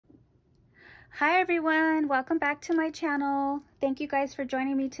Hi everyone, welcome back to my channel. Thank you guys for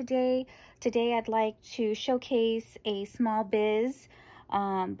joining me today. Today I'd like to showcase a small biz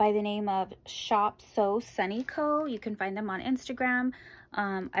by the name of Shop So Sunny Co. You can find them on Instagram.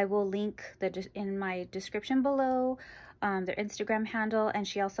 I will link in my description below their Instagram handle, and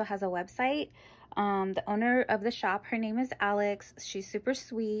she also has a website. The owner of the shop, her name is Alex. She's super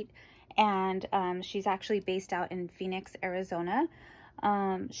sweet, and she's actually based out in Phoenix, Arizona.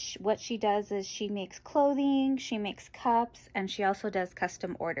 What she does is she makes clothing, she makes cups, and she also does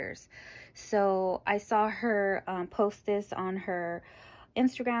custom orders. So I saw her post this on her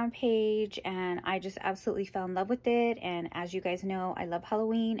Instagram page, and I just absolutely fell in love with it. And as you guys know, I love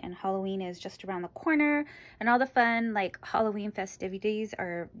Halloween, and Halloween is just around the corner, and all the fun like Halloween festivities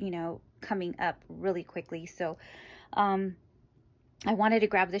are, you know, coming up really quickly. So I wanted to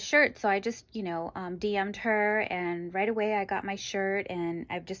grab this shirt, so I just, you know, DM'd her, and right away I got my shirt, and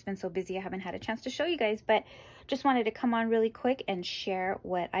I've just been so busy I haven't had a chance to show you guys, but just wanted to come on really quick and share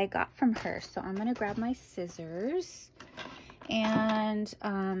what I got from her. So I'm gonna grab my scissors, and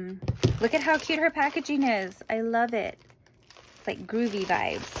look at how cute her packaging is. I love it. It's like groovy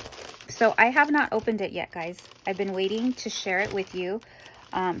vibes. So I have not opened it yet, guys. I've been waiting to share it with you.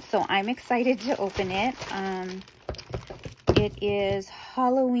 So I'm excited to open it. It is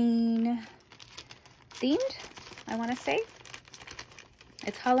Halloween themed, I want to say.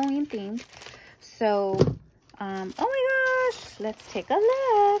 It's Halloween themed. So, oh my gosh, let's take a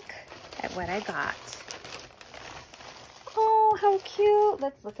look at what I got. Oh, how cute.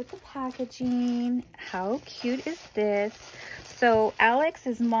 Let's look at the packaging. How cute is this? So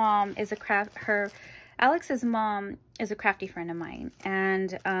Alex's mom is a crafty friend of mine,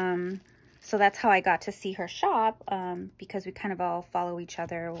 and so that's how I got to see her shop, because we kind of all follow each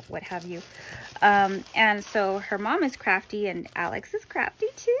other, what have you. And so her mom is crafty, and Alex is crafty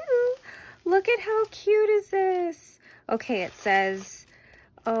too. Look at how cute is this. Okay, it says,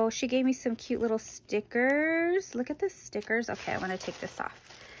 oh, she gave me some cute little stickers. Look at the stickers. Okay, I want to take this off.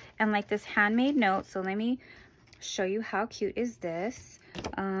 And like this handmade note. So let me show you how cute is this.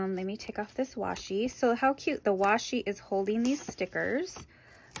 Let me take off this washi. So how cute. The washi is holding these stickers.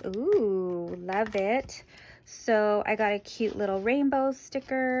 Ooh, love it. So I got a cute little rainbow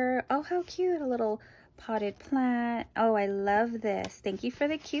sticker. Oh, how cute. A little potted plant. Oh, I love this. Thank you for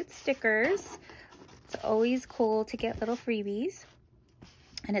the cute stickers. It's always cool to get little freebies.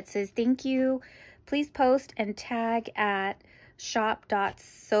 And it says, thank you. Please post and tag at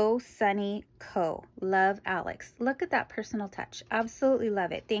shop.sosunnyco. Love, Alex. Look at that personal touch. Absolutely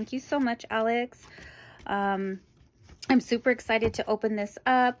love it. Thank you so much, Alex. I'm super excited to open this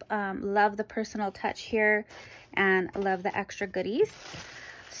up. Love the personal touch here, and love the extra goodies.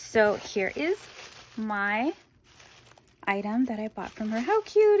 So here is my item that I bought from her. How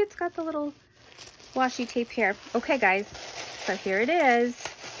cute. It's got the little washi tape here. Okay, guys, so here it is.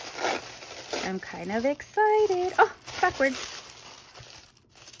 I'm kind of excited. Oh, backwards.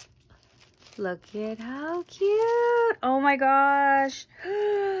 Look at how cute. Oh my gosh.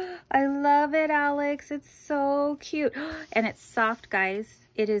 I love it, Alex. It's so cute. And it's soft, guys.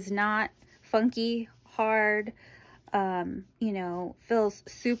 It is not funky, hard. You know, feels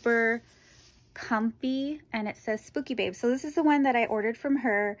super comfy. And it says Spooky Babe. So this is the one that I ordered from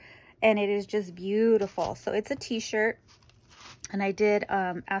her, and it is just beautiful. So it's a t-shirt. And I did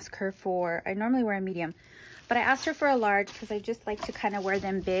ask her for, I normally wear a medium, but I asked her for a large because I just like to kind of wear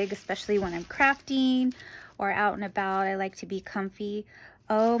them big, especially when I'm crafting or out and about. I like to be comfy.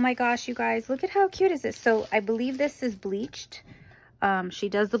 Oh my gosh, you guys, look at how cute is this. So I believe this is bleached. She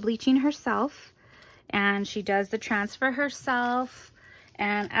does the bleaching herself, and she does the transfer herself,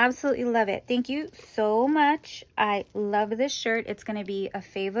 and absolutely love it. Thank you so much. I love this shirt. It's going to be a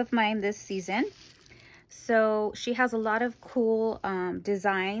fave of mine this season. So she has a lot of cool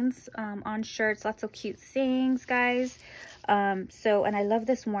designs on shirts, lots of cute things, guys. And I love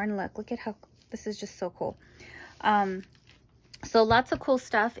this worn look. Look at how, this is just so cool. So lots of cool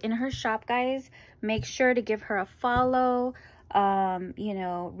stuff in her shop, guys. Make sure to give her a follow. You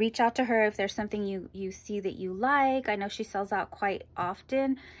know, reach out to her if there's something you see that you like. I know she sells out quite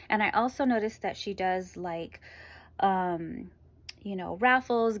often. And I also noticed that she does like, you know,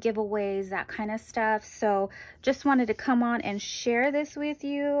 raffles, giveaways, that kind of stuff. So just wanted to come on and share this with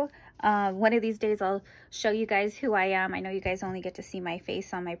you. One of these days I'll show you guys who I am. I know you guys only get to see my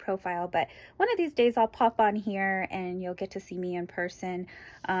face on my profile, but one of these days I'll pop on here and you'll get to see me in person.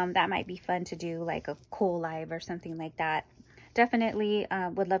 That might be fun to do, like a cool live or something like that. Definitely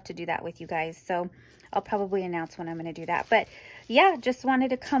would love to do that with you guys. So I'll probably announce when I'm going to do that. But yeah, just wanted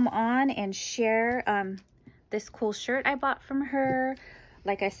to come on and share this cool shirt I bought from her.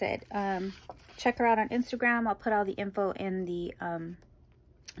 like I said, check her out on Instagram. I'll put all the info in the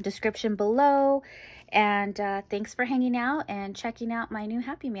description below. And thanks for hanging out and checking out my new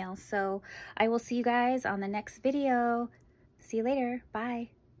Happy Mail. So I will see you guys on the next video. See you later. Bye.